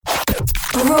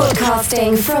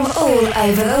Broadcasting from all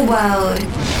over the world.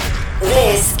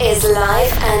 This is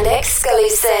live and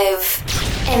exclusive.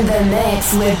 In the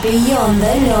mix with Beyond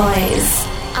the Noise.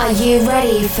 Are you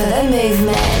ready for the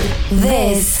movement?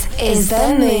 This is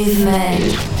the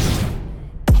movement.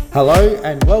 Hello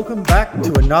and welcome back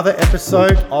to another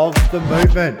episode of The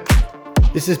Movement.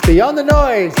 This is Beyond the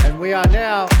Noise and we are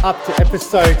now up to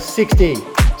episode 60.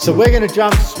 So we're going to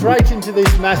jump straight into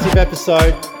this massive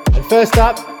episode. And first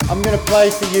up, I'm going to play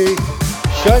for you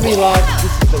Show Me Love.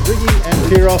 This is the Riggy and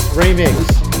Firos remix.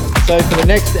 So for the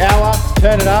next hour,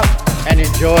 turn it up and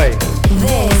enjoy.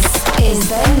 This is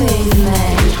The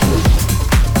Movement.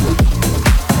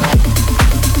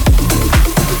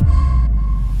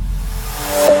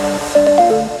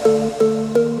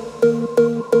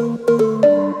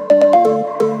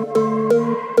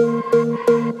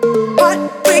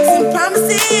 Heartbreaks and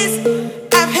promises,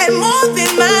 I've had more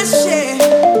than my share.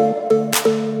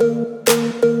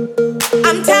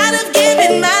 I'm tired of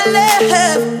giving my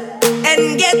love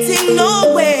and getting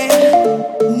nowhere.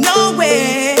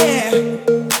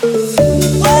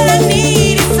 What I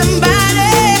need is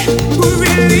somebody who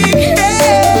really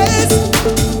cares.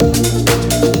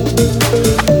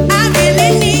 I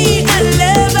really need a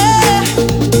lover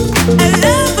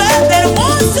that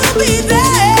wants to be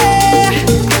there.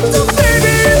 So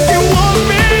baby, if you want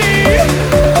me,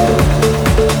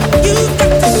 you've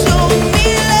got to show me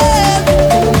love.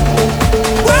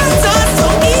 Words are so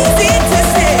easy to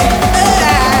say.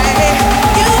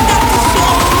 You've got to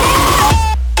show me love.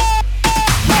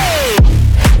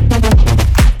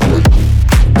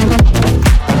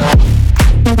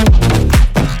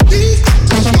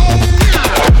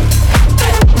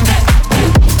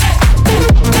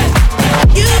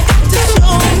 You've got to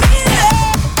show me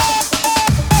love.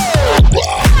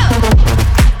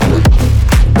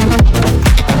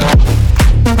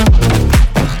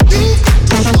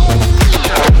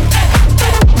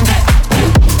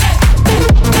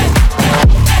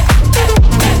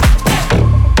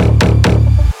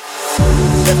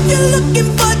 If you're looking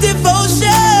for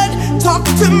devotion, talk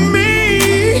to me.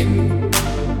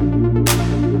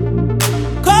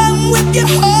 Come with your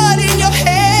heart in your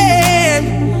hand,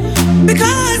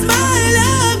 because my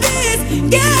love is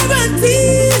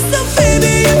guaranteed. So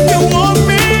baby, if you want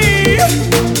me,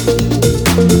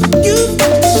 you've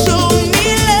got to show me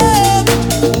love.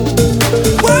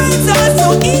 Words are so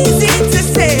easy to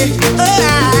say.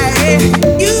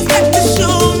 You've got to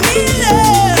show me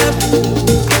love.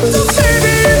 So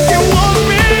baby, if you want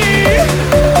me,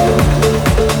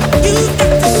 you've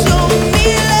got to show me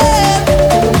love.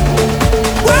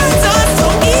 Words are so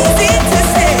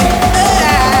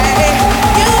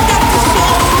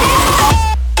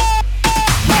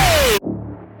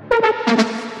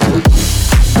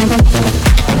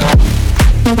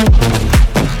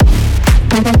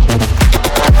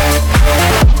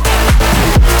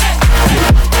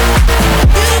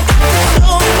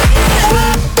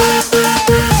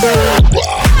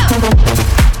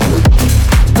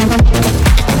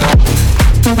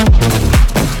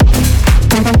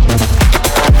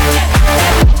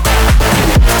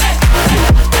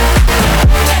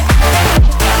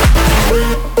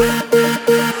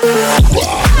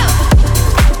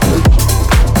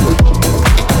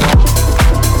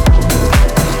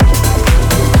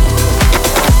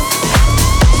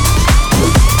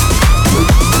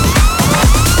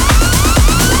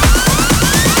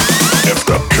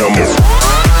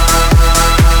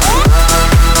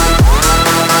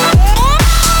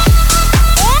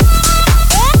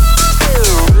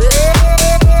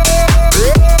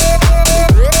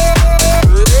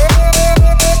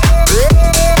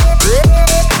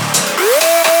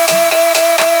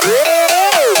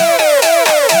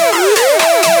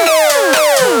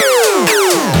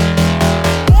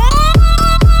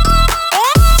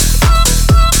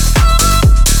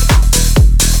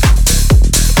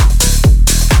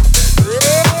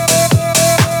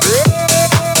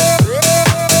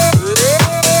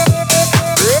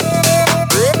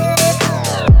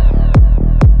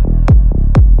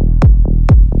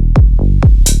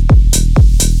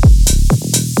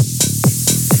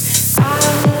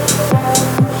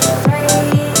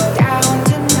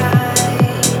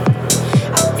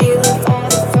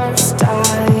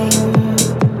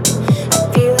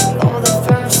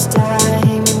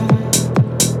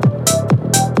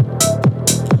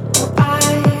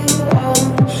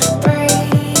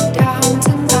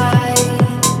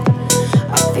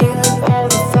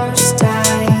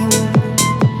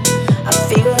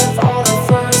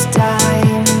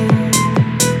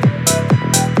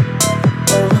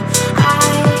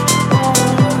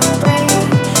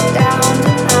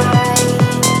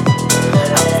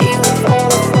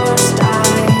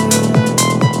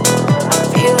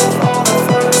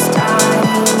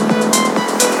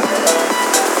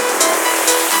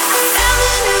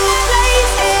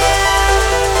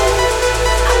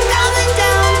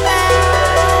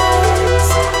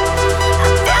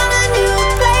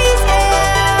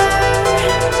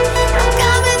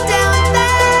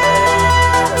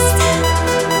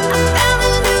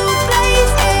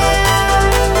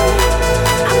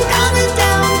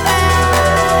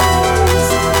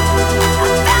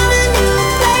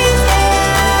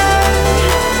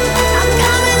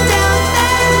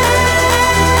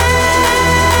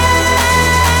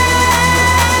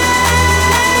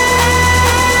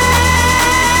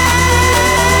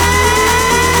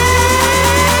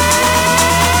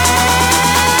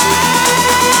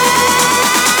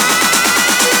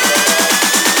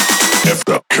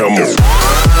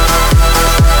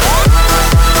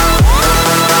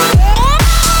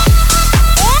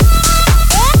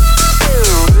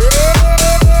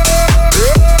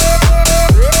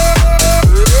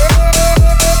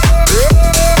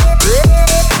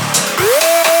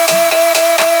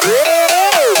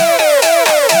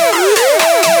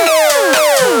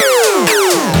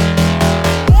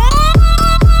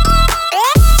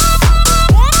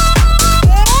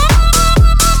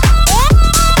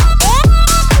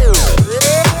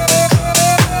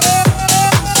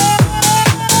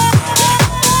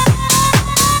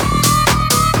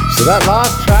So that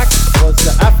last track was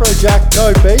the Afrojack No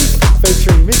Beef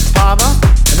featuring Miss Palmer,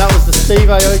 and that was the Steve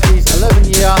Aoki's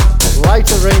 11-year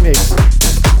Later remix.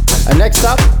 And next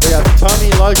up we have Tommy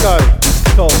Loco.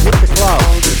 It's called Hit the Club.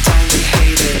 All the time we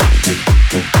hated,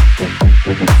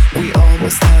 we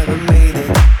almost never made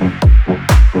it.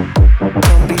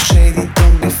 Don't be shady,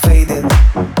 don't be faded,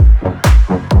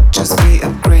 just be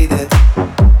upgraded.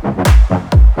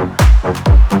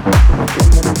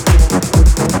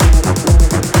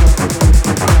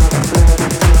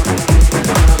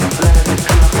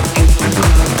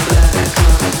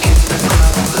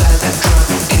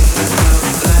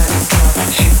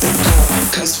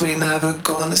 We never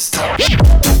gonna stop. Let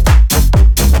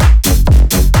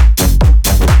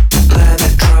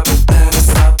it drop, never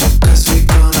stop, 'cause we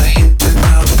gonna hit the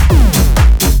club.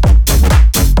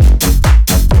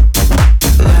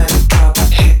 Let it drop,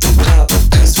 hit the club,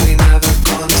 'cause we never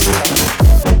gonna stop.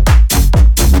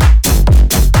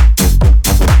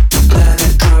 Let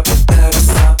it drop, never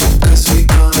stop, 'cause we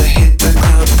gonna hit the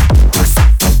club.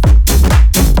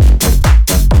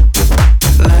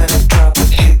 Let it drop,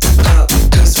 hit the club.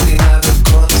 We never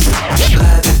gonna stop.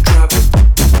 Let it drop,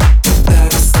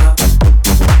 never stop.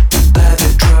 Let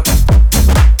it drop,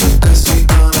 'cause we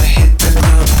gonna hit the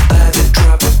club. Let it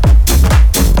drop,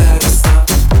 never stop.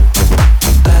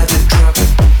 Let it drop,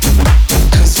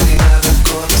 'cause we never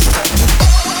gonna stop.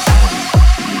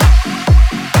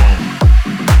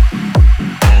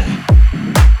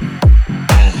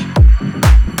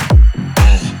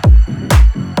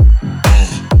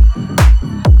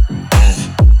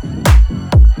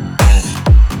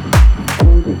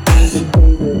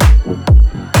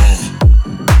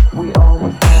 We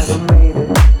almost never made it.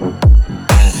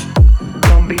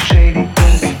 Don't be shady,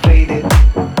 don't be faded,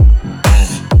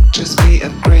 just be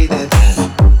upgraded.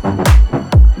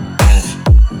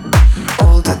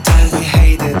 All the time we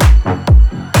hated,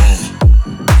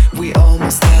 we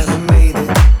almost never made it.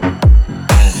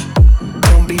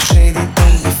 Don't be shady,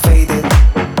 don't be faded,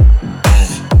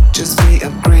 just be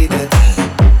upgraded.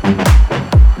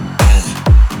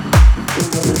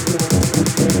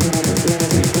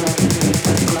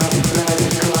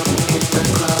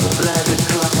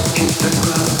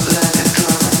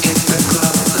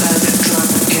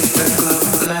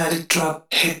 Drop,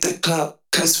 hit the club,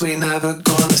 'cause we never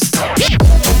gonna stop.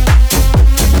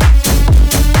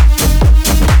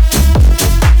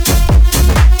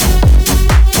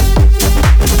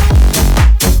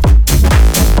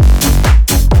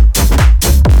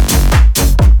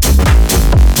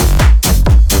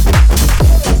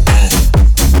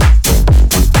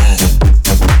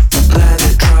 Let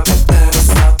it drop, never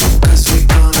stop, 'cause we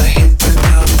gonna hit the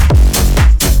club.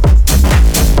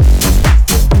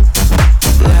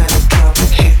 Let it drop,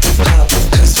 hit the club,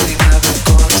 'cause we never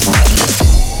gonna stop.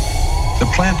 The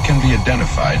plant can be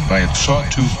identified by its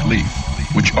sawtoothed leaf,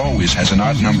 which always has an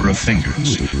odd number of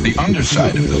fingers. The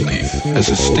underside of the leaf has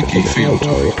a sticky feel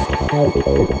to it.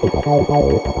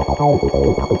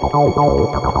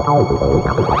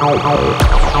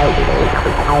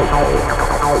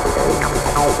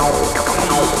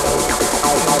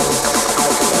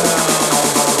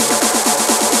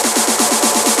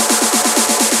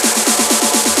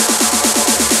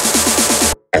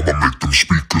 I'ma make them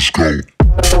speakers go.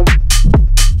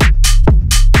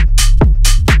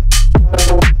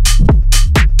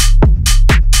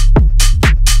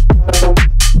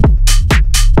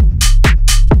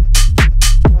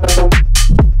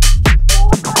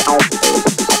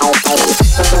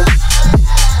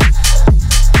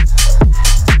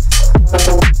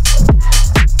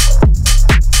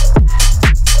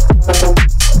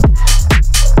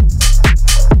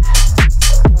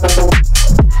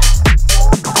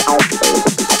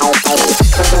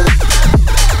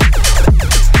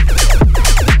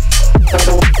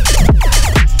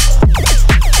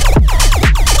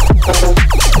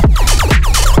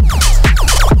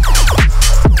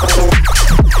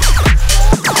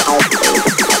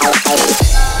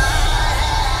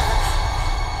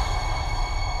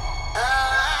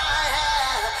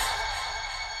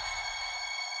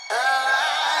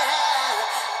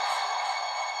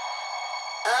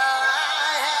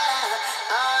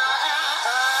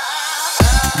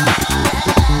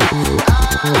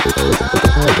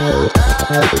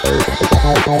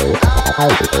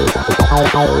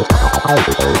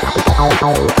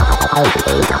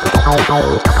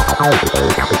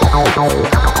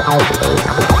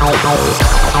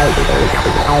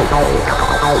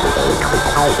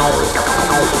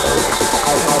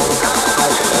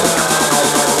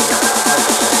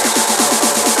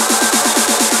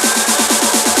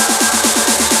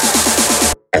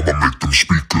 I'ma make them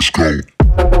speakers go.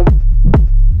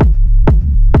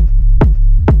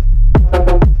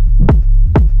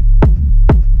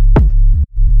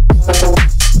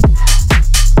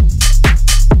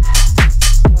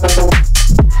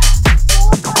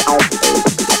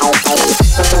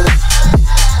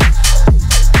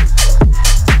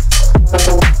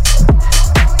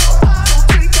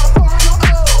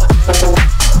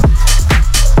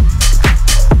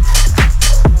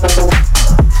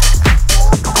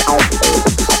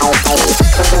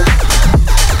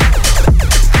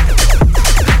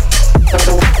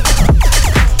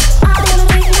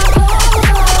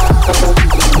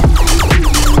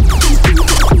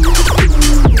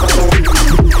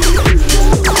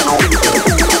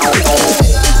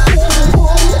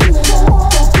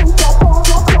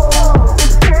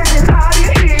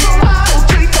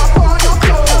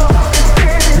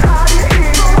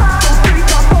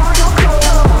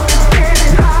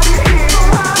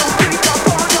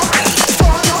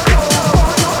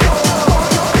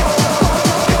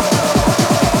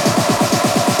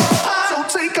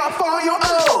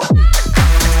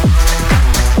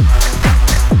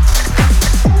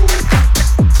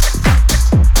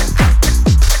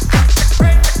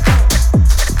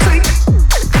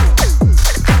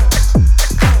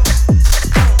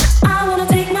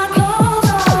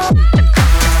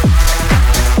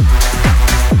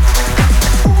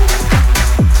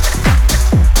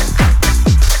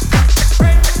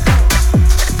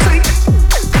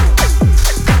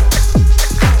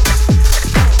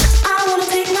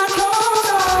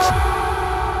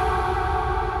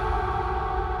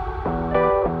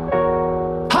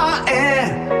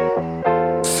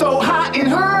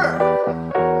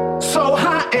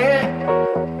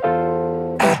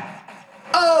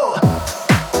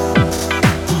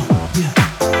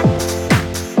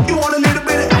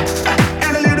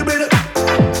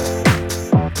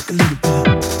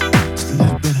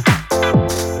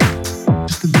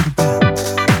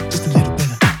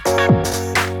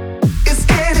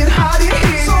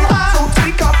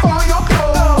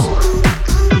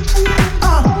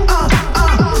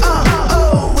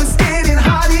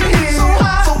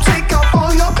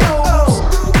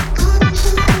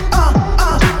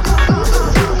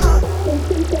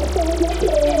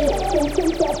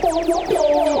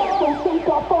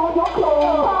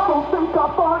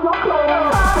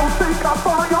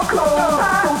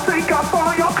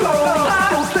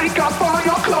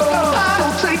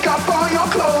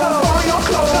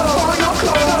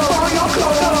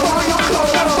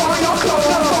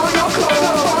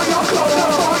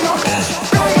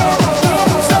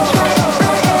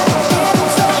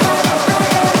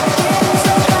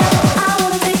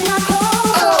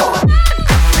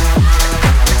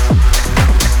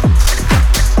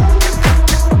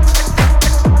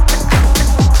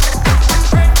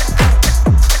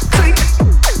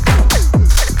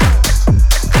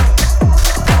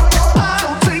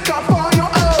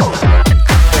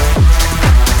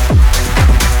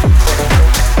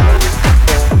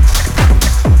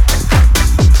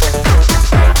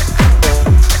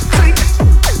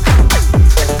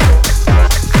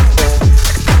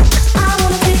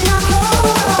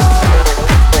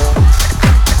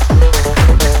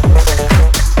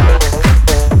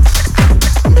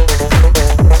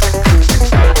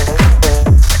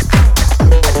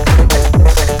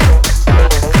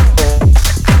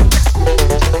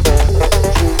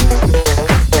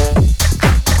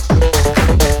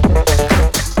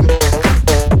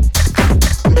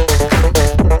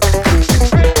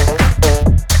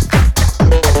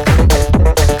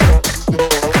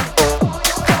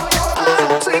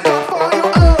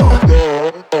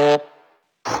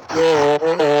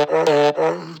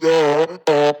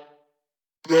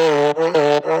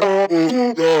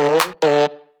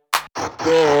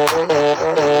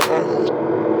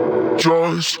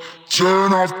 Just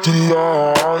turn off the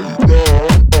light.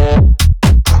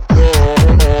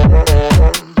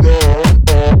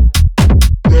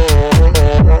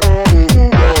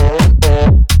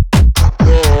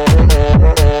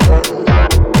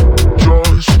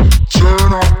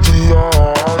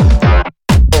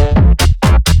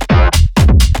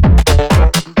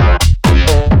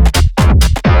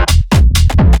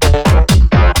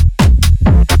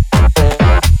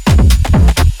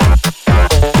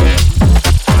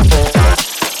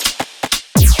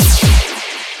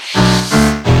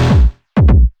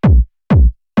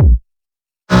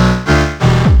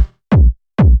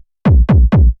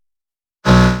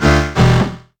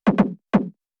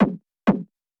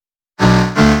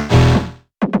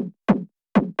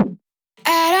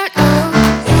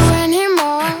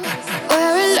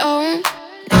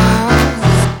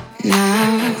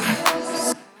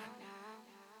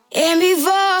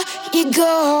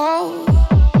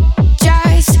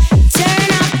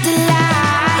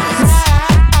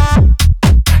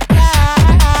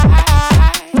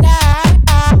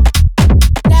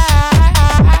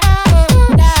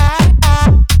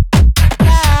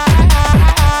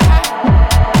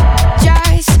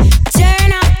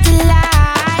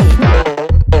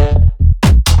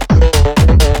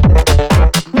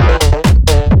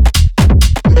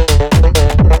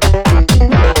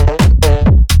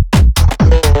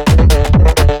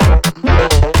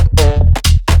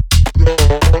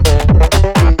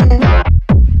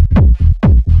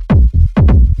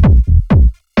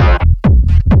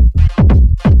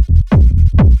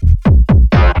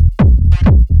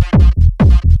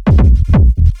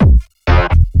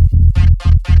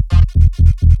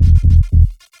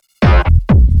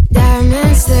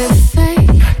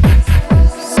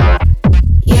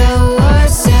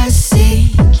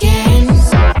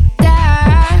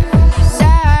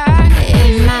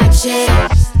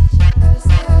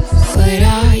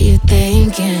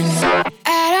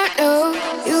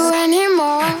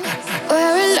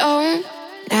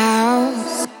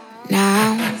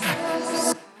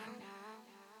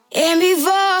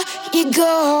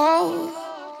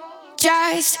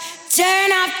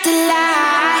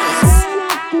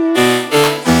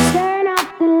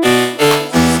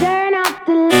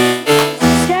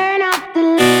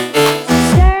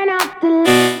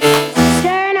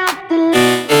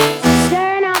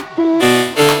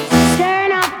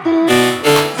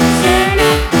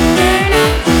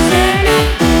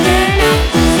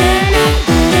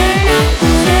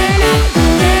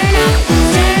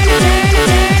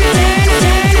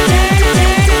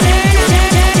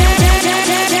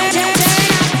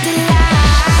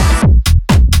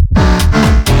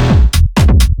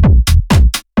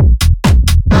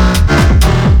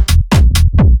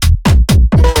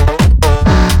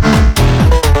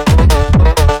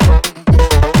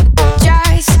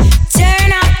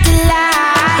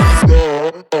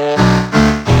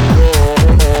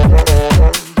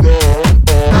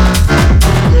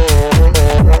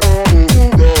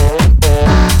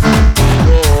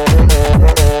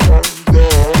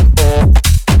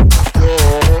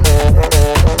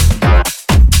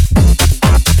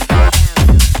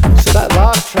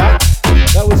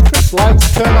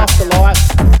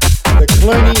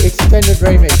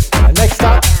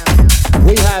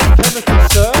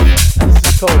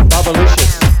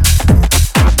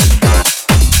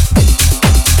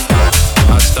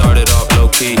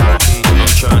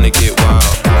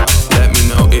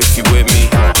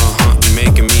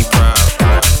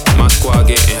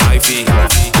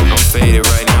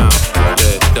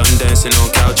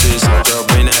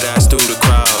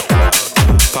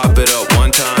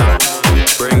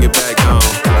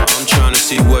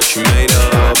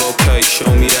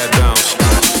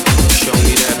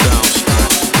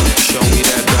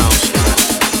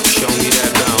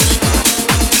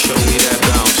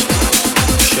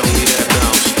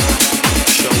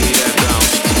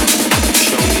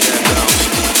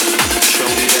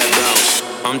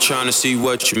 Trying to see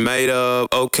what you're made of.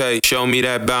 Okay, show me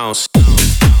that bounce.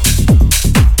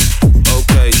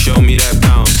 Okay, show me that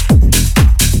bounce.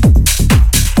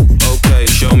 Okay,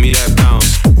 show me that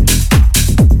bounce.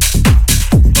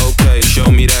 Okay,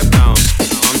 show me that bounce.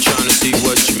 I'm trying to see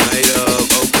what you're made of.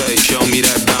 Okay, show me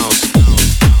that bounce.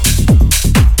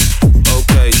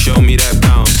 Okay, show me that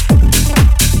bounce.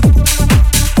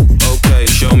 Okay,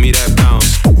 show me that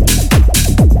bounce.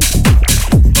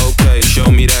 Okay, show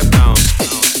me that bounce.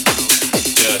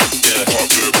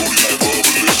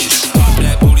 Pop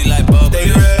that booty like Bubba. They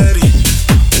ready.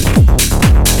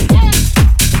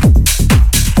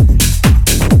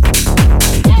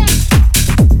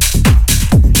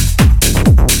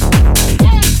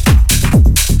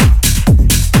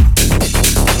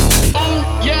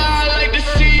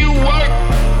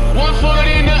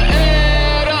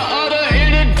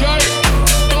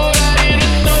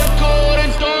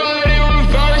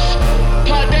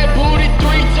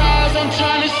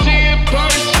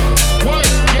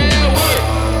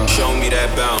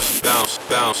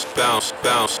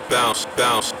 bounce,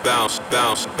 bounce, bounce,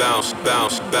 bounce, bounce,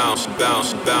 bounce, bounce,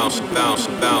 bounce, bounce, bounce,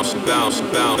 bounce, bounce,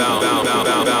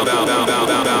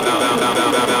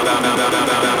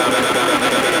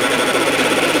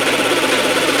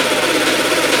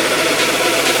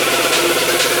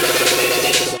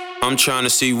 I'm trying to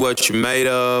see what you're made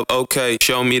of. Okay,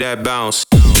 show me that bounce.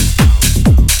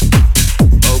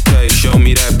 Okay, show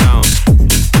me that bounce.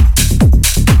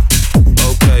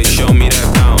 Okay, show me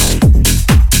that bounce.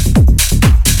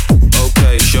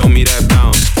 Okay, show me that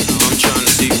bounce. I'm trying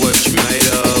to see what you're made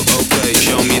of. Okay,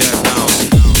 show me that bounce.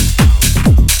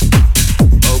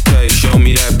 Okay, show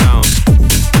me that bounce.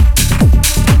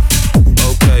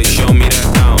 Okay, show me that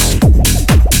bounce.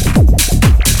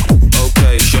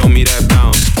 Okay, show me that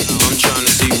bounce. I'm trying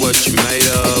to see what you're made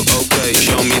of. Okay,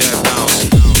 show me that bounce.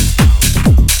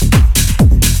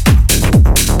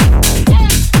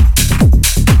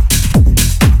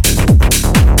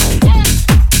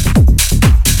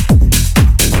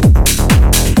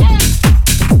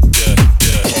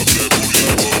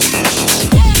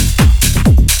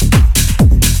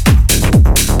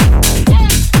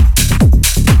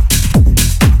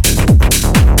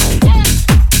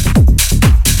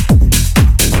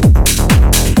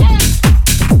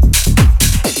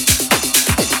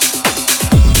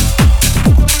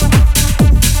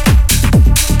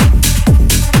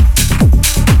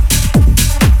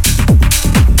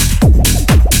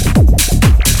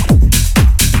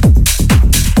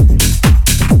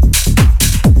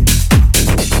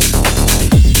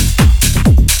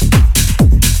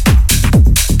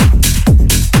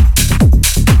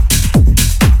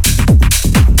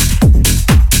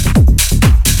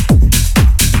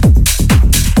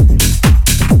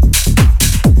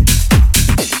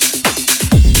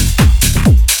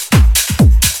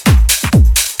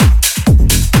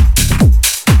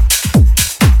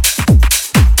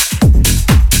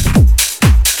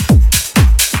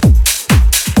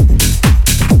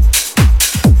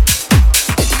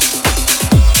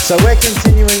 So we're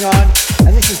continuing on,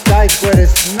 and this is Dave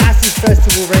Guetta's massive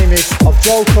festival remix of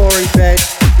Joel Corey Bed.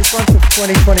 This one's from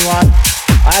 2021.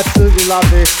 I absolutely love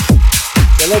this.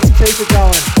 So let's keep it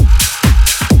going.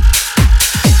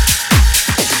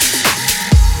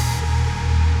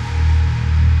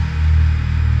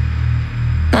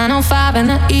 9:05 in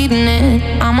the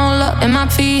evening, I'm all up in my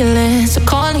feelings. So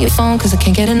calling your phone cause I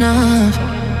can't get enough.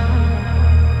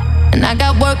 And I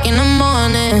got work in the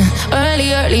morning,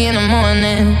 early in the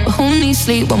morning. But who needs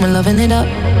sleep when we're loving it up?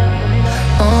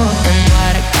 Oh, and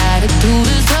what I gotta do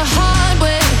is the hard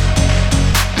way.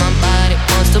 My body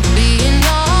wants to be in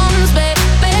arms, baby.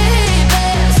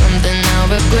 Something I'll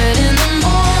regret in the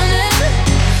morning.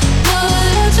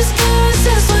 But I just can't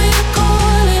resist when you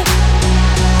call it.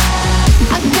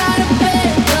 I got a bed,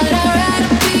 but I'd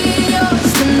rather be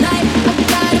yours tonight. I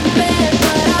got a bed,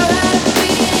 but I'd rather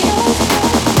be yours.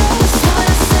 That's what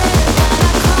I said when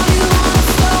I call you on the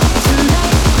phone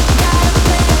tonight. I got a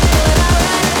bed, but I'd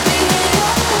rather be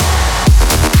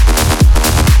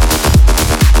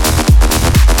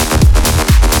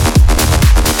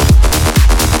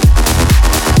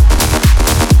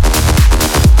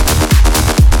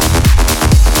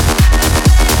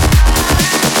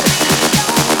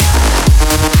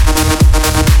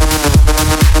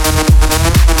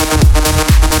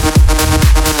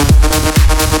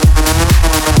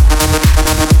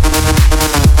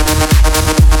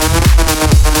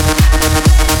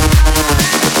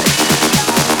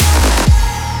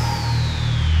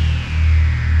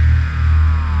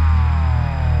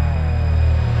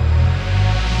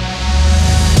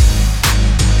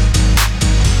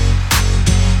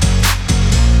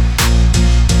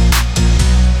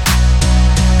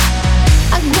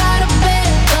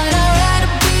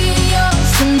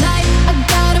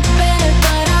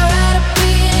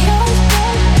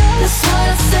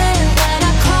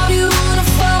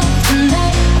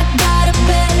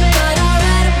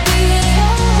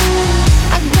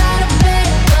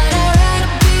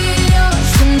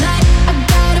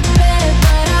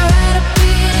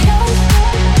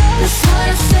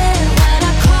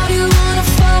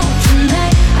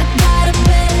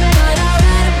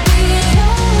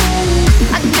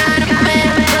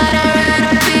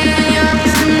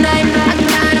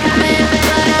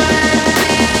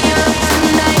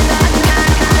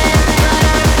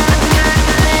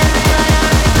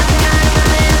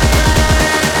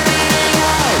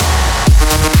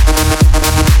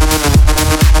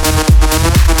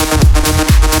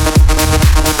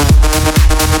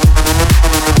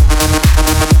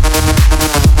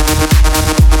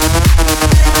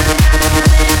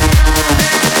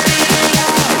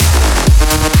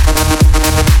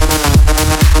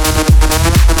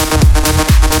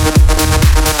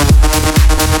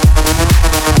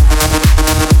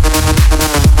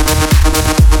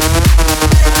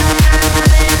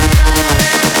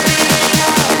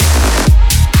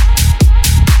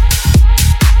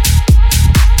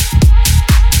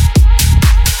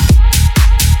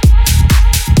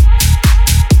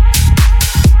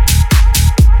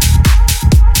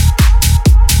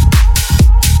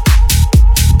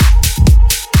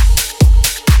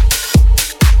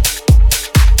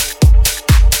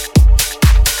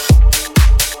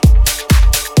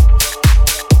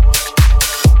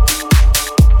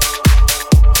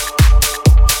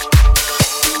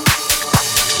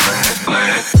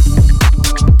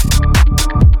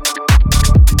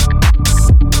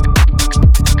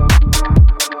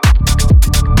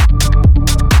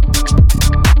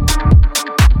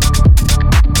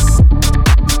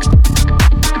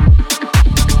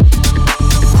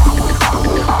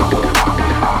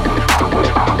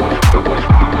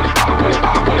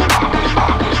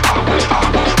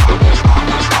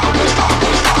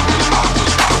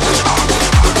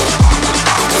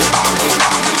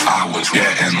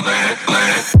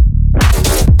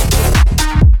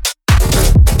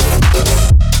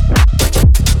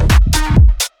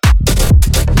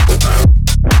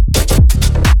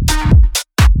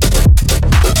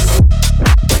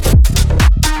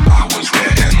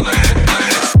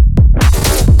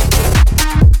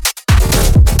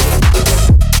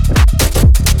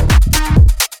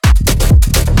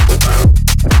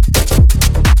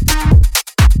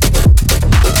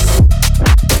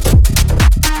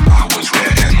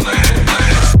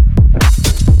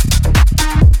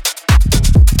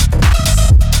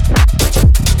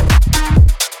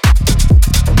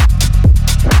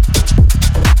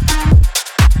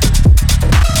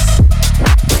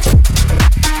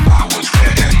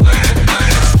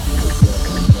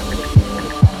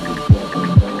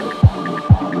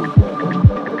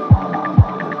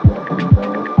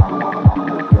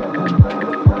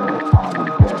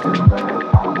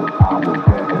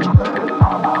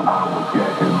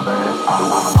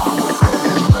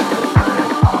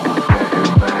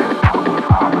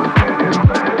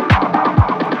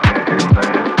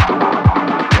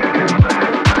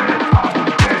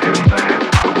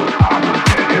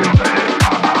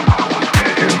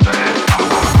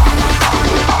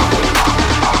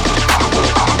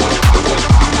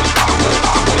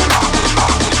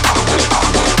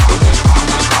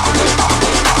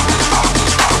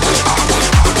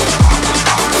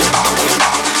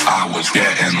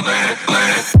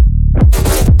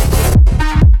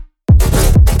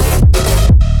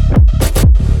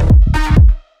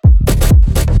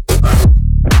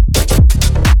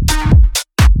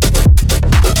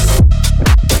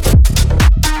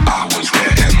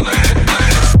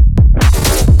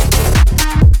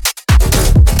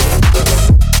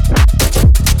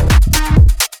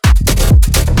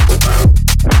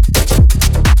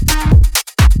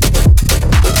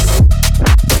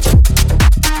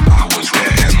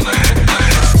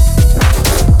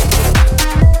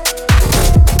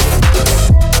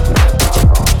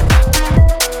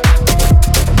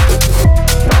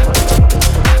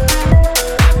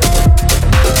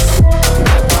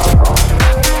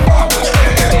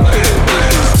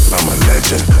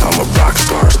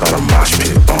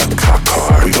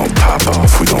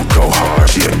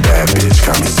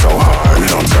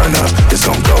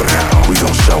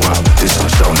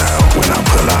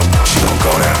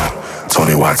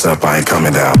Watts up, I ain't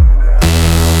coming down.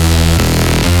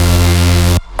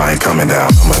 I ain't coming down.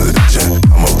 I'm a legend,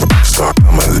 I'm a rock star.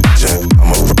 I'm a legend,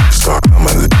 I'm a rock star. I'm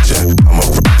a legend, I'm a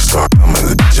rock star. I'm a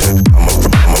legend, I'm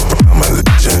a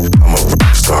legend, I'm a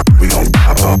rock star. We gon'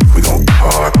 pop up, we gon' go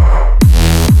hard.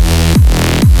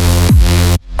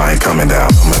 I ain't coming down.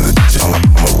 I'm a legend,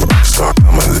 I'm a rock star.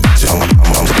 I'm a legend,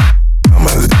 I'm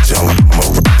a legend, I'm a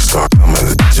rock star. I'm a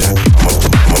legend, I'm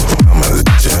a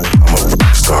legend, I'm a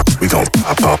rock star. We gon'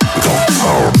 pop up, we gon' go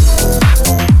hard.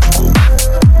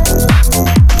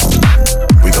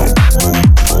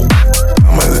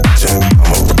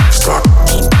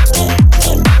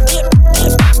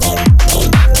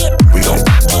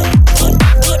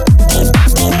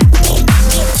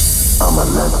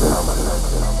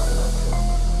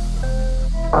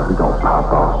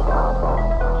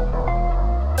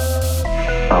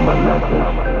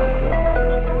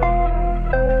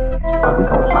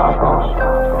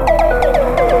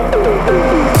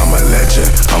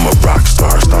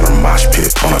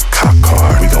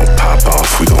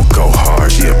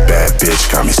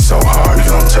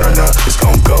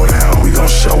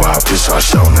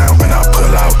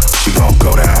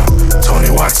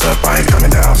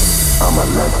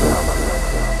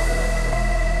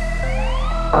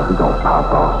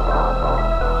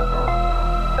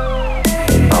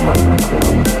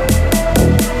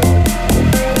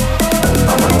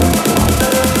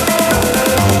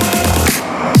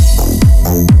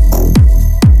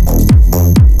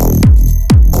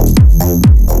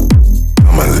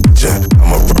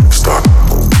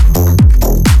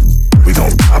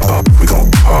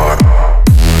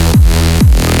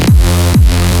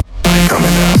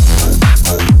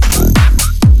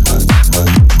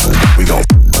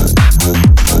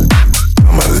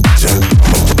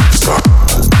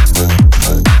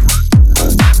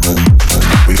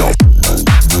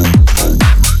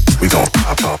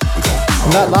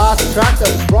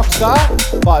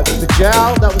 By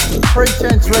Bajal, that was the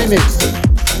Pretense remix.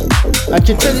 And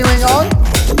continuing on,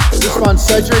 this one's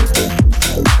Cedric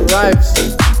Graves.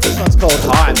 This one's called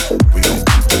Hype.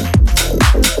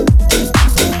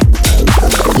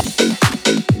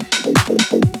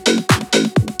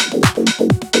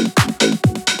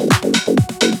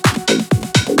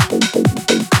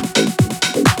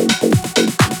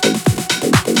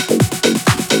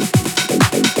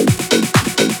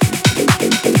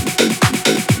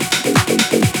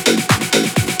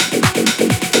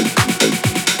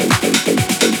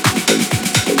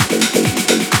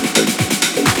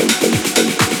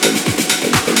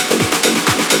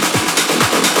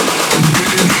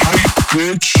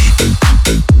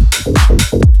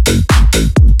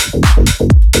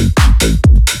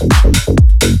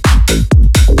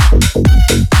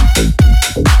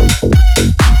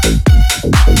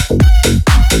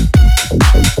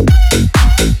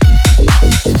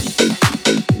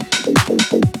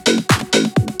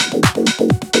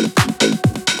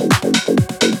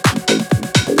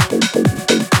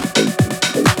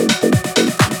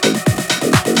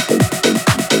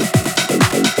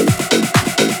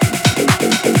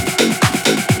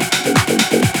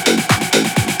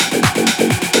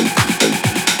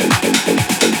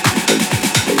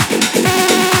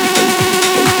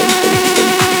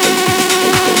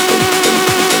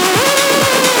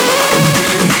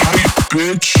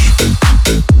 bitch.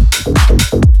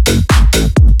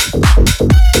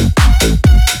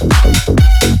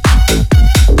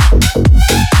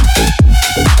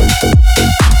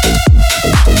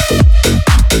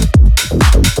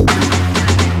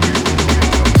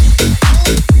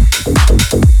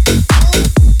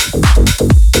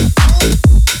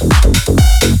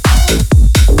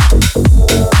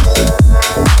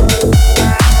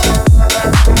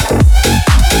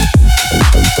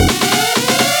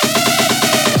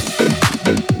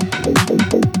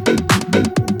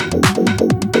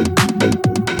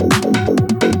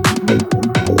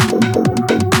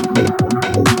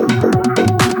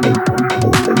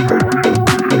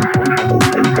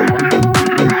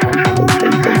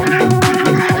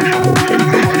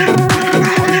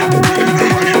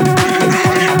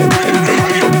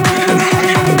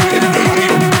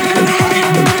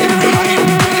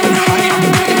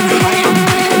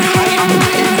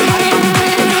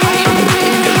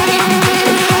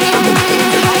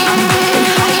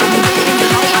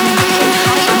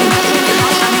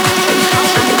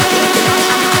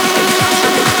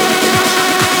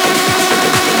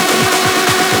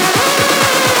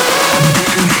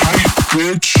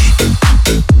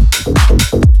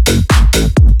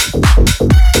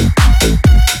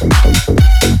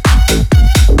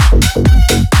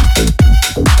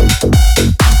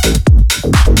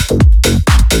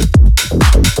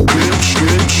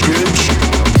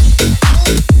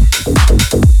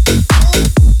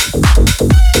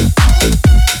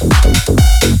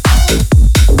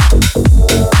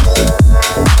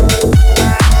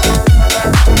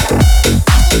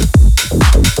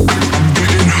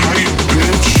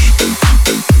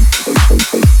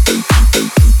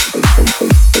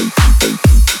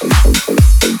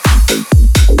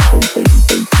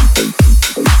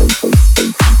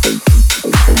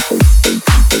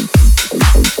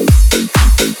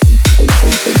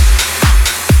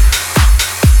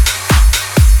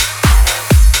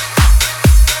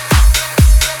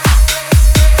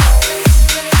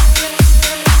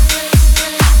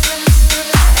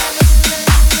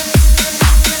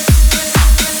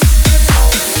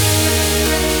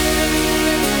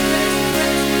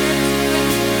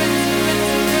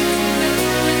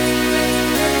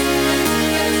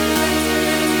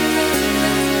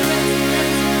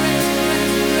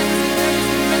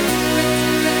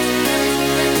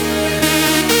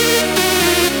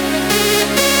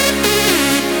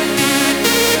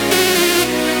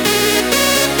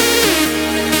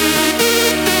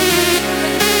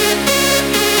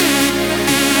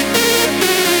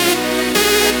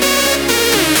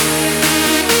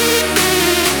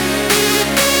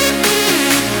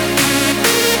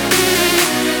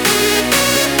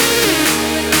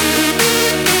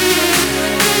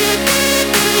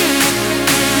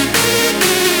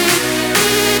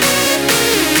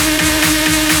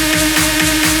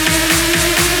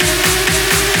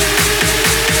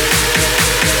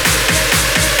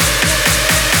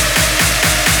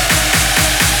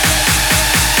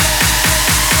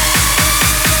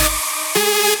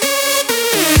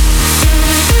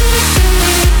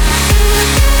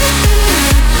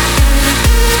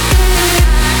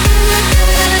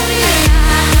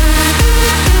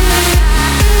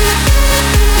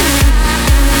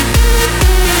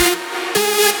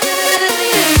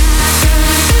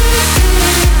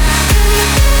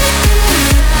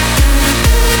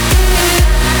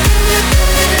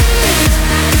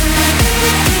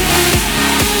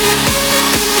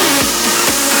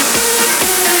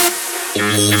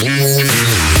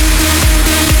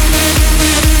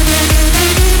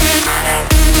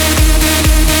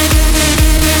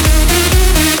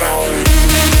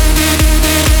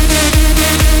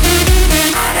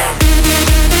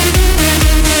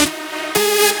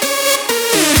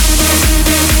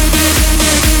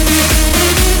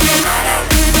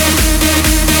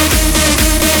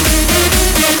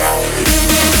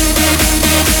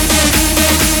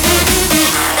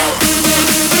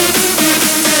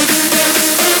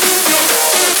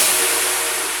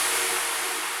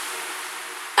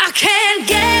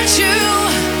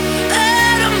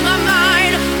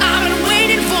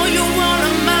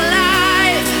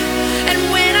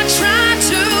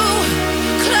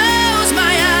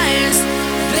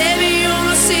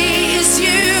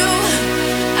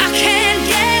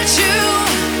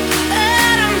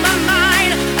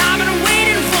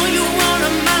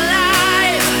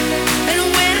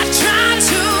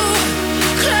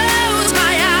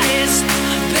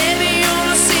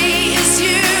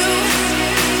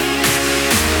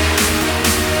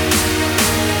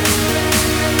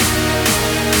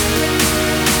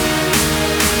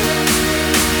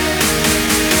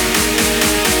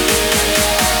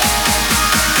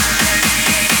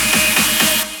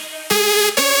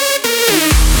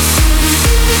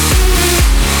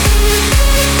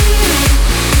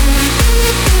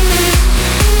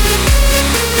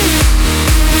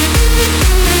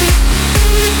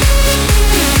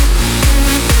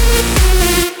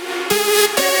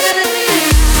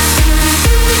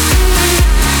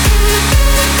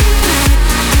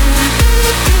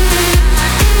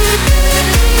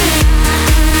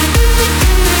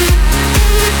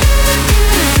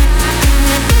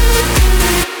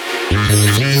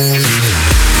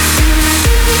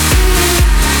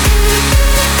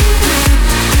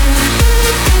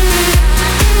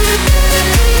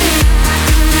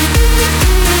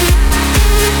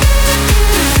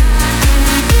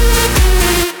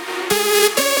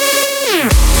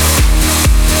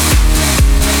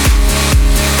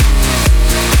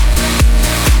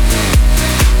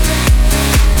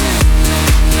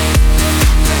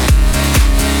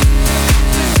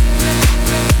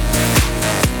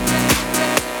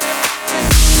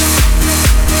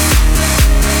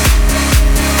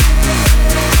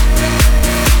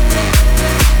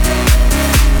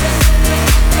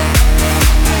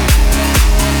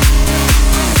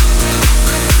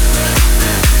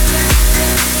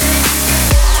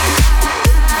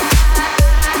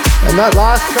 And that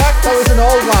last track, that was an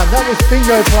old one. That was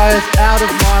Bingo Players, Out of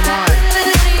My Mind.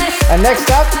 And next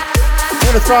up, I'm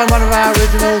going to throw in one of our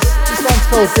originals. This one's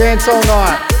called Dance All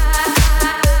Night.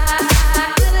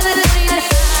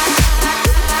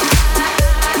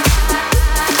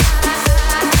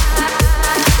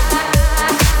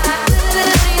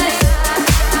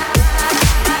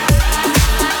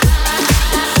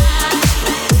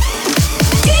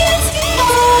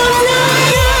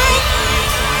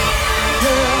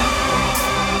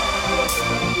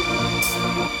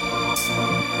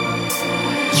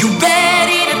 You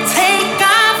ready to take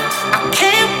off? I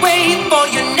can't wait for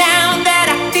you now that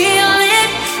I feel it.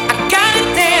 I gotta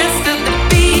dance to the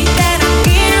beat that I'm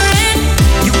hearing.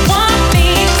 You want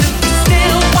me to be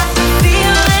still what I'm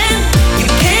feeling. You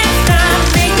can't stop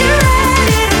me, you're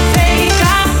ready to take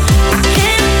off. I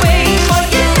can't wait for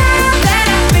you now that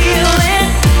I feel it.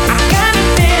 I gotta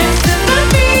dance to the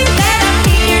beat that I'm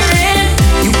hearing.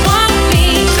 You want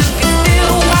me to be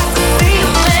still what I'm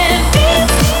feeling.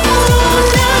 Dance all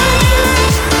night.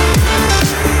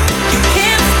 You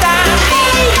can't stop me.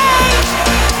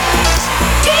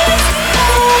 Dance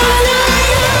all night.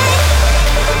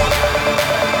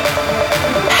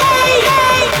 Hey,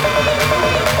 hey.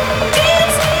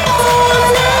 Dance all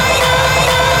night.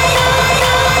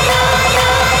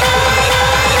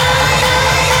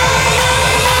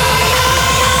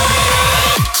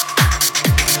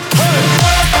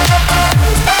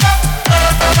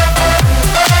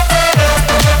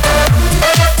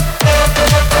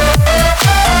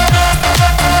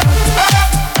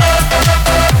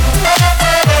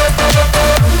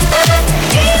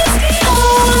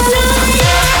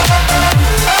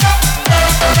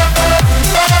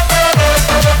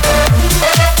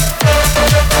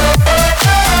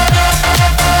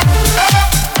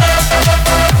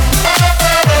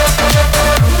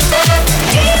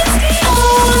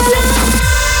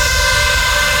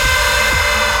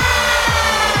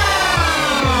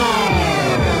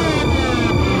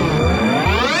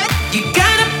 You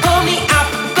gotta pull me up,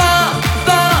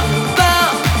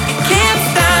 you can't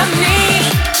stop me.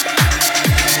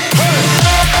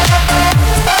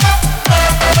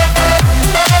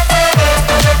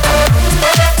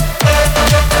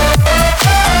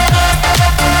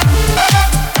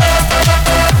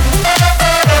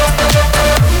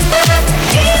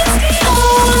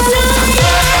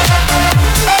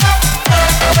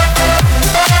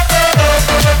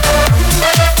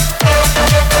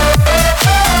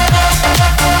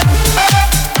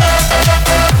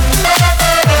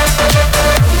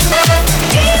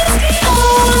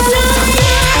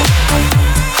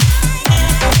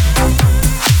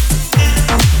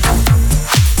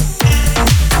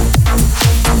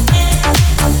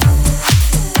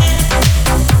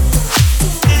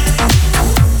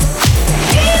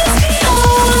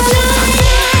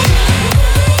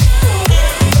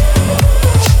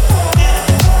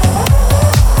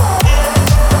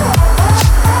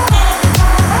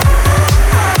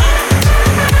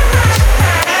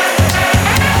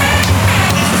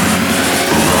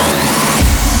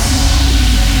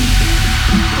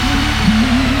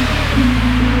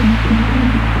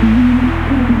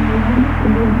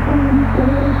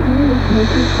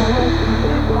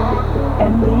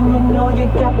 And then you know you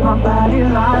got my body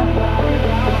locked.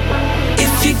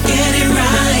 If you get it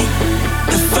right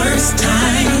the first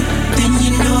time, then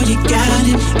you know you got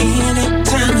it.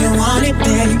 Anytime you want it,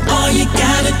 babe, all you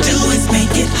gotta do is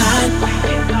make it hot.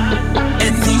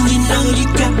 And then you know you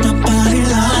got my body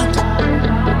locked.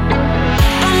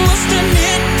 I must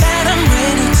admit that I'm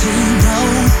ready to go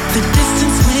the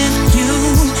distance with you,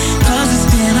 'cause it's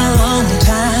been a long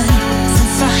time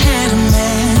since I had a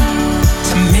man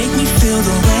to make me feel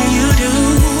the way you do.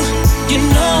 You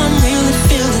know I'm really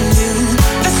feeling you.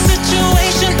 The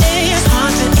situation is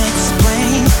hard to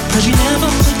explain, 'cause you never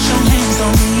put your hands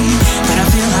on me, but I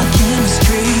feel like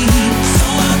chemistry. So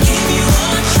I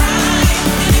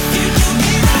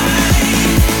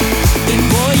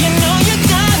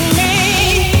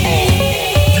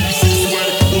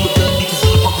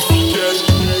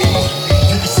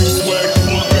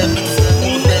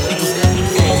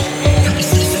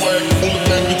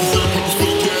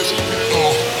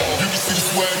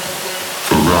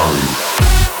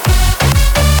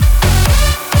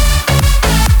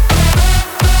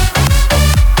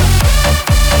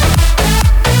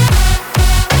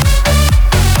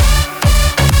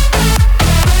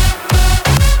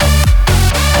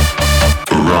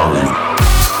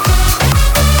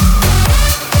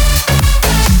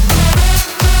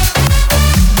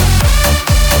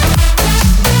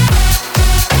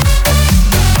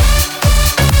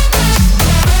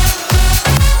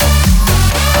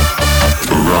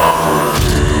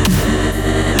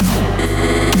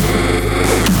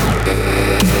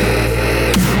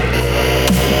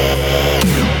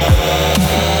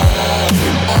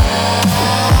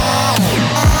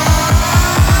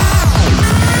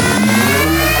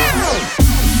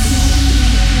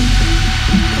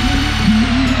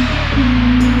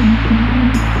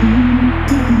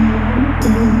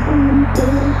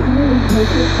And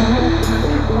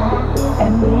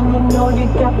then you know you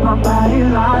got my body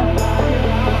locked.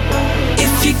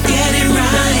 If you get it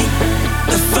right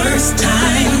the first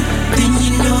time, then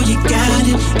you know you got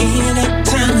it.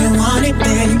 Anytime you want it,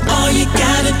 babe, all you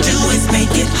gotta do is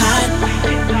make it hot.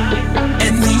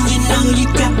 And then you know you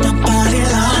got my body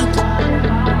locked.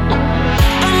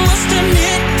 I must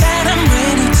admit that I'm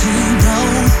ready to go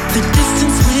the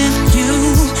distance with you,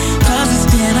 'cause it's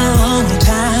been a long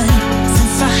time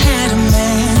since I had a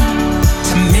man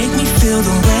to make me feel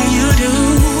the way you do.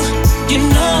 You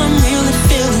know I'm really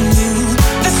feeling you.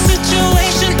 The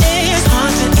situation is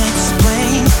hard to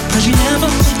explain, 'cause you never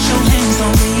put your hands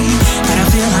on me, but I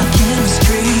feel like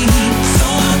chemistry. So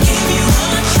I'll give you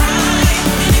a try,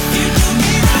 and if you do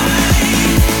me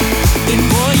right, then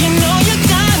boy, you know you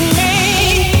got me.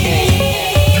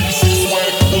 You can see the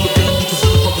swag, all the bad bitches in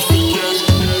the pockets for the cash.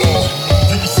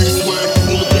 You can see the swag,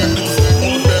 all the bad bitches,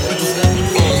 all the bad bitches.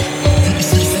 You can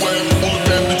see the swag, all the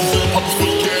bad bitches in the pockets for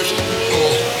the cash.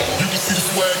 You can see the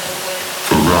swag.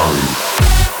 Ferrari.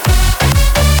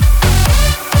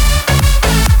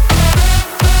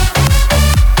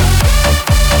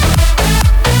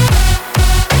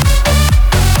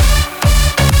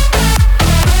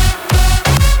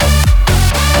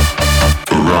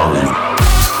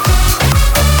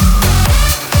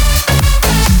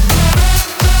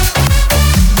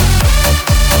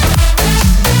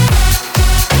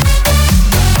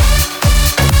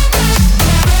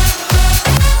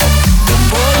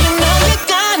 Boy, you know you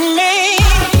got me.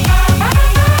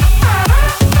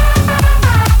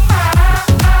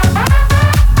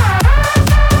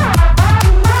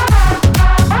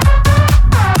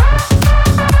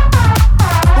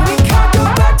 We can't go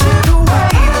back to the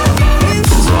way that we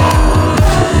used to.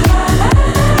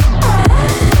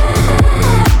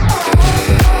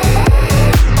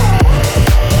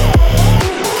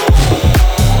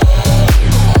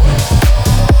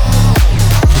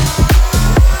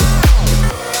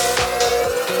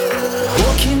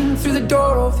 Walking through the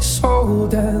door of this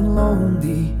old and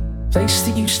lonely place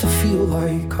that used to feel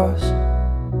like us.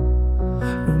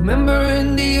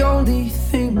 Remembering the only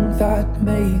thing that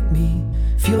made me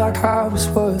feel like I was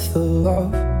worth the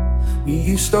love. We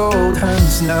used to hold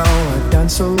hands, now I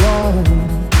dance alone.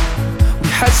 We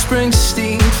had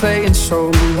Springsteen playing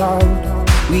so loud.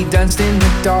 We danced in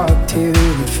the dark till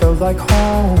it felt like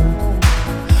home.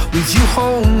 With you,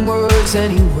 home was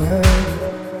anywhere.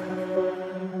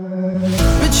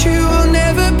 But you will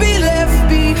never be left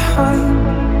behind.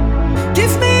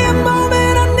 Give me a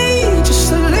moment, I need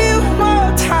just a little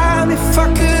more time. If I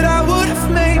could, I would have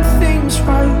made things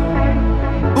right.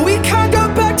 But we can't go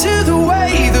back to the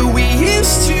way that we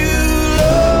used to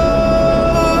love.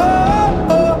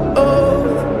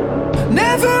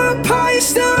 Never apart, you're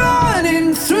still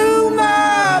running through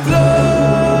my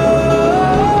blood.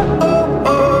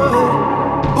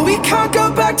 But we can't go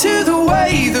back to the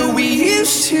way that we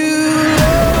used to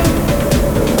love.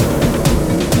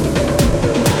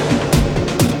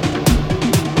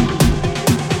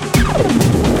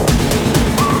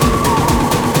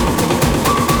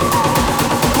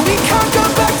 We can't go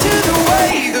back to the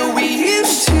way that we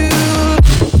used to.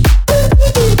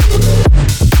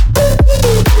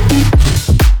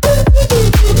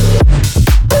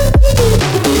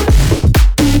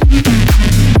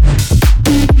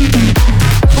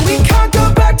 We can't go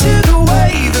back to the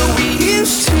way that we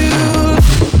used to.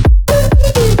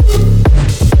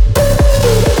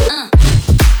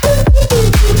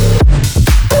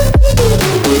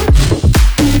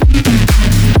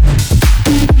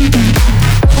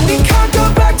 We can't go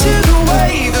back to the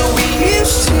way that we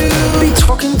used to. Be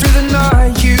talking through the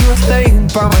night, you were laying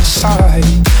by my side.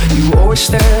 You were always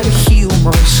there to heal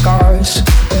my scars.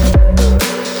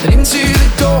 And into the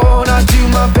dawn, I do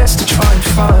my best to try and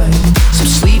find some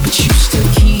sleep, but you still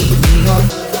keep me up.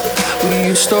 We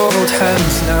used to hold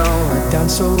hands, now I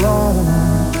dance alone.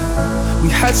 We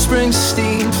had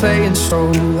Springsteen playing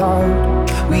so loud.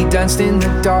 We danced in the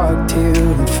dark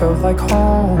till it felt like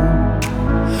home.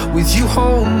 With you,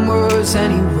 home was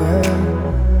anywhere.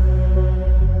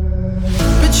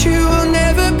 But you will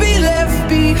never be left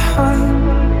behind.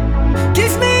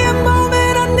 Give me a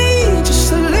moment, I need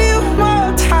just a little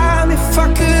more time. If I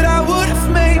could, I would have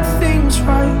made things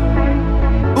right.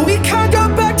 But we can't go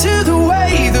back to the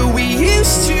way that we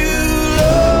used to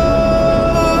love.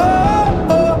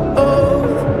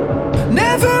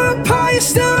 Never apart, you're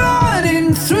still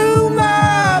running through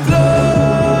my blood.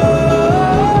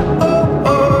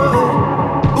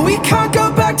 But we can't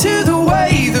go back to the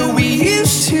way that we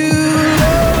used to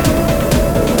love.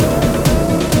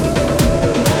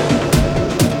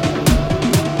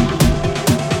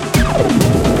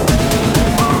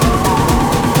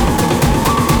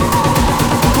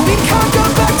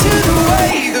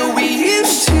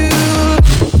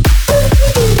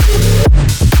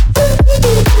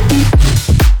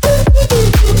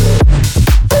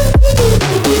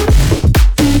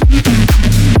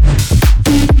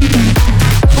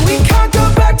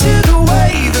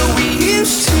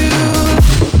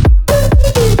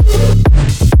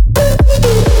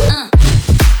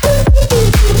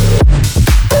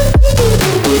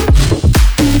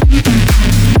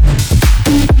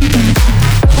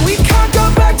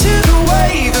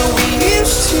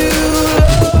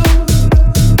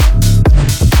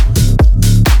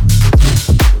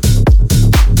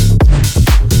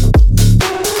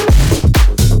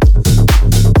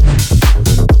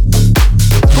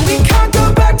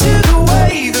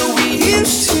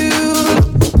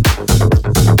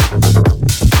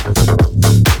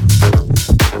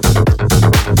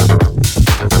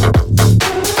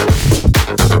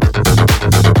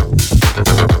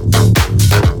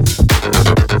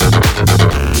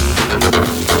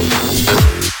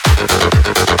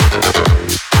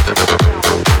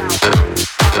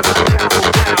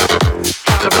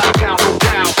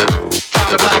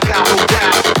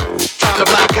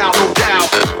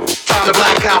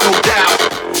 black out, no doubt.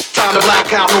 Time to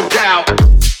black out, no doubt.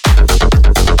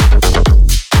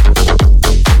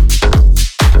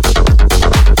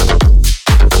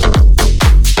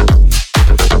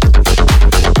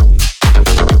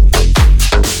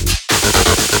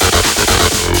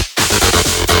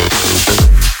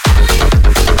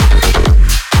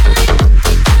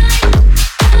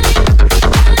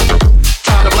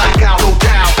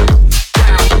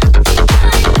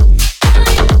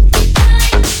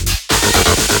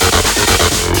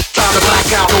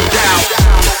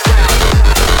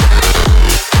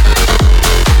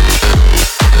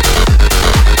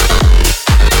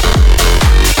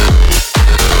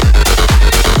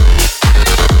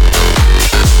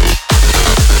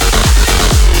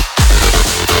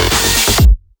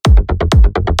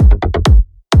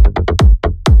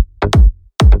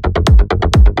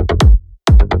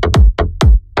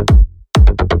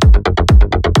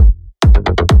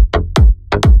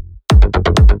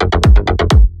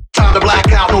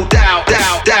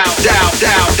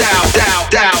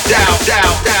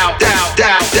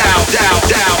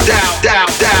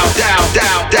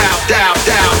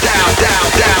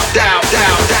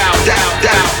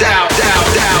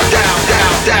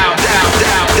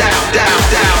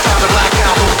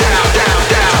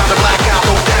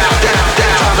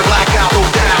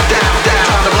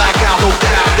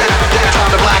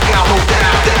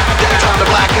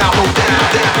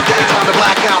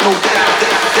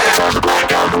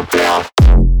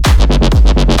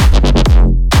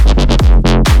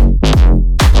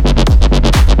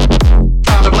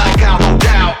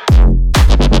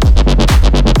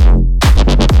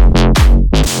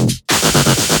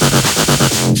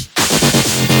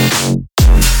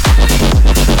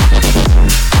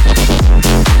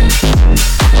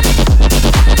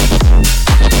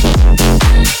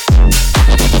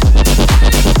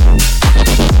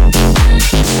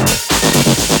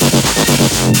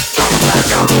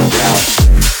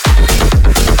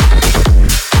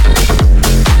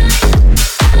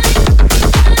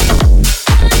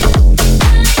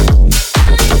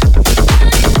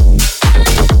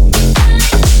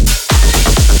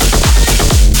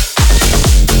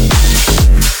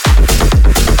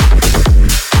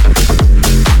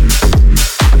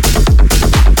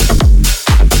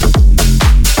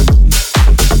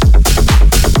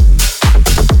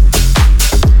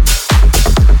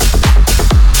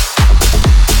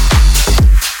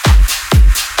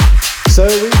 So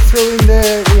we threw in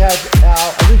there, we had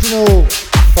our original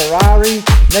Ferrari.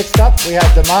 Next up, we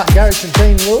had the Martin Garrix and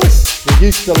Dean Lewis, We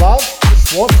Used to Love, the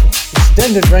Swamp,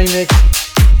 extended remix,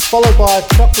 followed by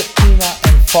Chocolate Puma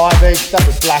and 5 Each, that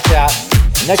was Blackout.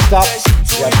 Next up,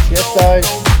 we have Tiesto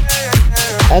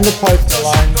and the Post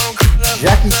Malone,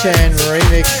 Jackie Chan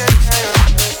remix.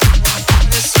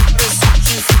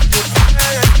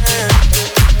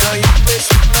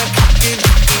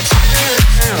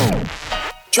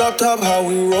 Drop top, how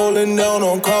we rollin' down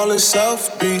on Collin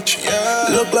South Beach. Yeah.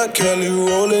 Look like Kelly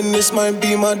rollin', this might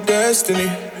be my destiny.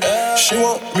 Yeah. She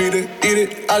want me to eat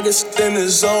it, I guess then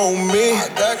it's on me. I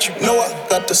got you. Know I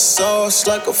got the sauce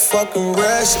like a fucking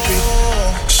recipe.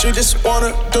 She just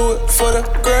wanna do it for the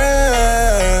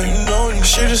grand. You know,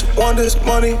 she just want this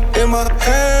money in my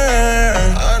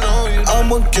hand. I know you.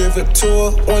 I'ma give it to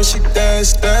her when she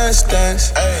dance, dance,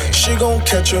 dance. Ay. She gon'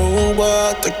 catch a Uber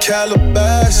out the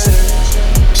Calabasas.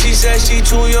 She said she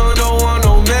too young, don't want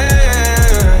no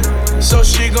man. So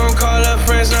she gon' call her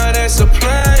friends, now that's a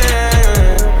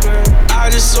plan. I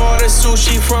just ordered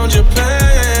sushi from Japan.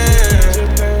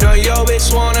 Now yo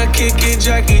bitch wanna kick it,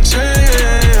 Jackie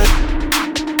Chan.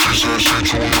 She said she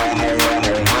too young, don't want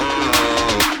no man.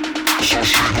 So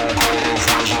she gon' call her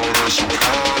friends, now that's a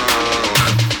plan.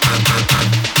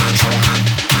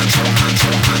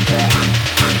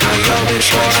 Now yo bitch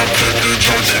wanna kick it,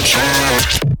 Jackie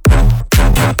Chan.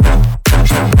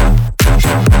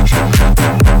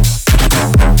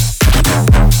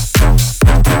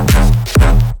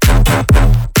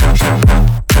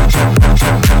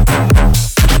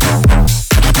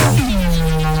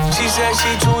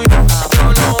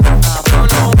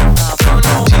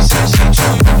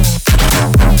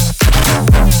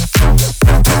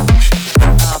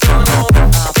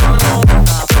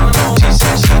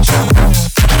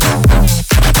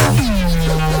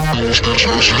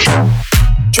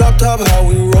 Drop top, how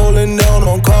we rollin' down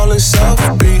on Collin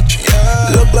South Beach.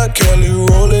 Yeah. Look like Kelly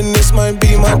rollin', this might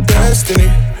be my destiny.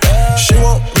 Yeah. She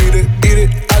want me to eat it,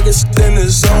 I guess then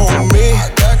it's on me.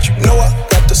 I got you. Know I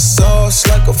got the sauce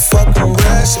like a fucking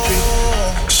recipe.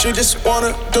 She just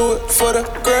wanna do it for the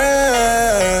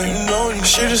grand. You know you.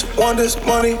 She just want this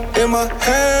money in my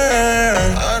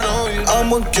hand. I know you.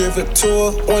 I'ma give it to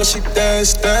her when she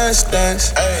dance, dance,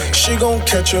 dance. She gon'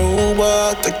 catch a Uber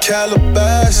out the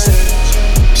Calabasas.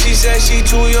 She said she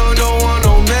too young, don't want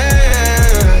no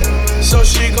man. So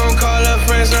she gon' call her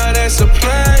friends, now that's a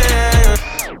plan.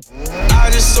 I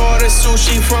just ordered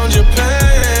sushi from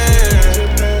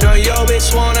Japan. Now yo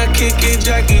bitch wanna kick it,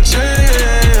 Jackie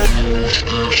Chan.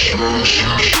 She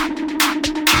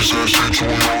said she too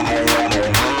young, don't want no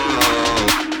man.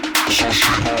 So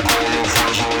she gon' call her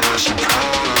friends, now that's a plan.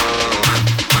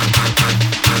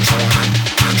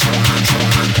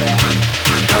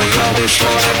 Now yo bitch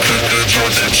wanna kick it,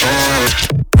 Jackie Chan.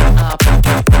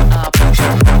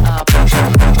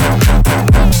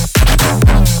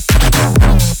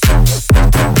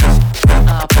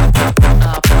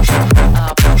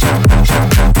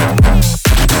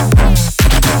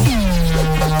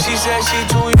 She said she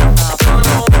too young.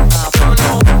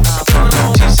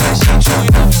 She said she too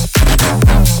young.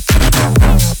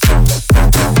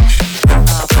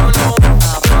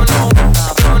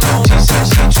 She said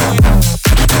she too young.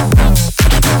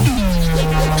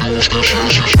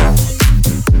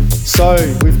 So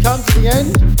we've come to the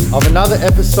end of another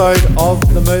episode of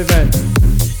The Movement.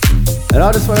 And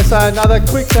I just want to say another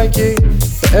quick thank you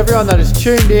for everyone that has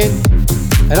tuned in.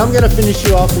 And I'm going to finish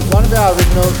you off with one of our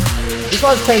originals. This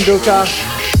one's Team Dulka.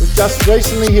 We've just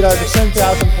recently hit over 10,000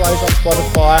 plays on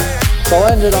Spotify. So I'll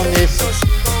end it on this.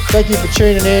 Thank you for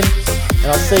tuning in.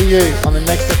 And I'll see you on the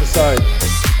next episode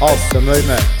of The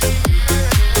Movement.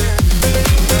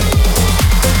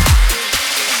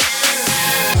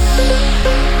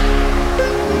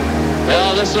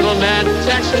 Well, this little man,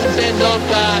 Jackson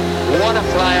Tendulkar, what a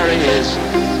player he is.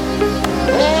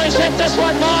 Oh, he's hit this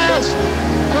one, Miles.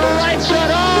 Great shot.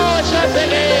 Oh, it's a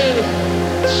biggie.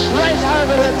 Straight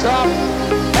over the top.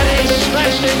 And he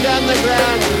smashed him down the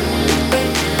ground.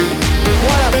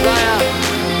 What a player.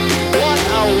 What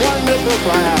a wonderful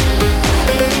player.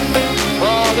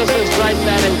 Oh, this is great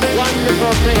batting.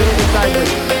 Wonderful thing in the paper.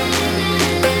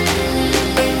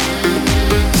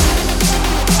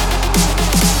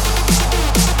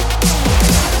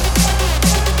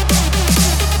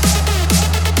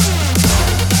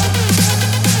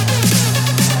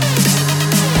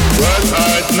 Well,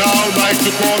 I'd now like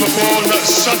to call upon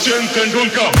Sachin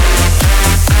Tendulkar.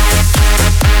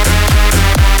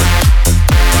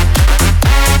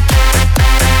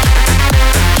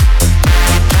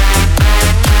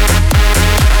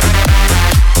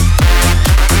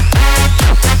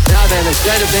 Now then, it's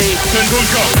going to be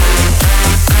Tendulkar.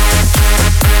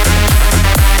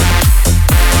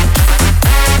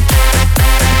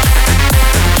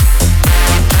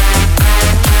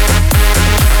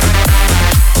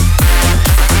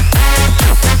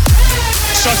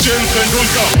 Sachin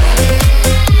Tendulkar.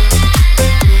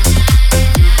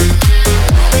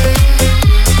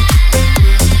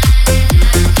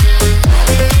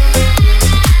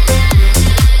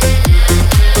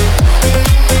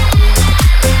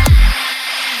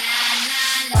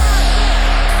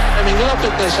 I mean, look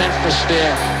at this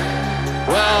atmosphere.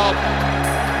 Well,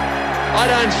 I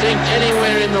don't think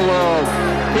anywhere in the world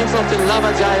people can love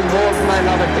a game more than they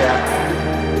love it here.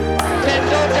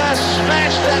 Tendulkar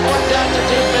smashed that one down the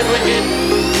deep mid wicket.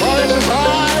 Oh, this is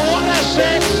high. What a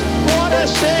six! What a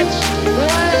six!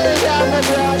 Way down the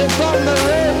ground. It's on the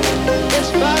roof.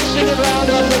 It's bouncing around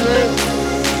on the roof.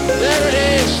 There it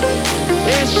is.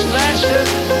 He smashed it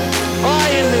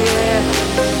high in the air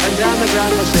and down the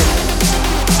ground for six.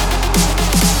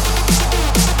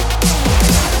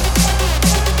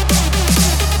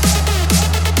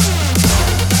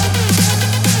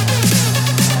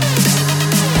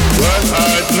 Well,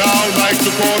 I'd now like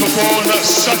to call upon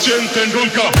Sachin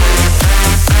Tendulkar.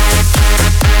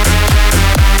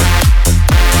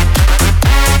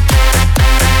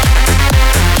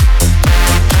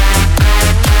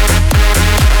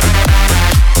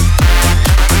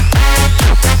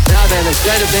 Now then, it's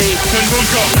going to be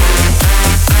Tendulkar.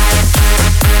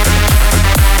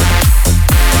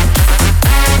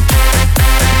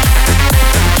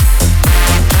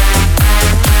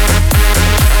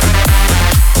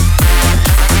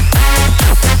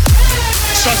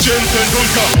 Sachin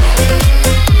Tendulkar.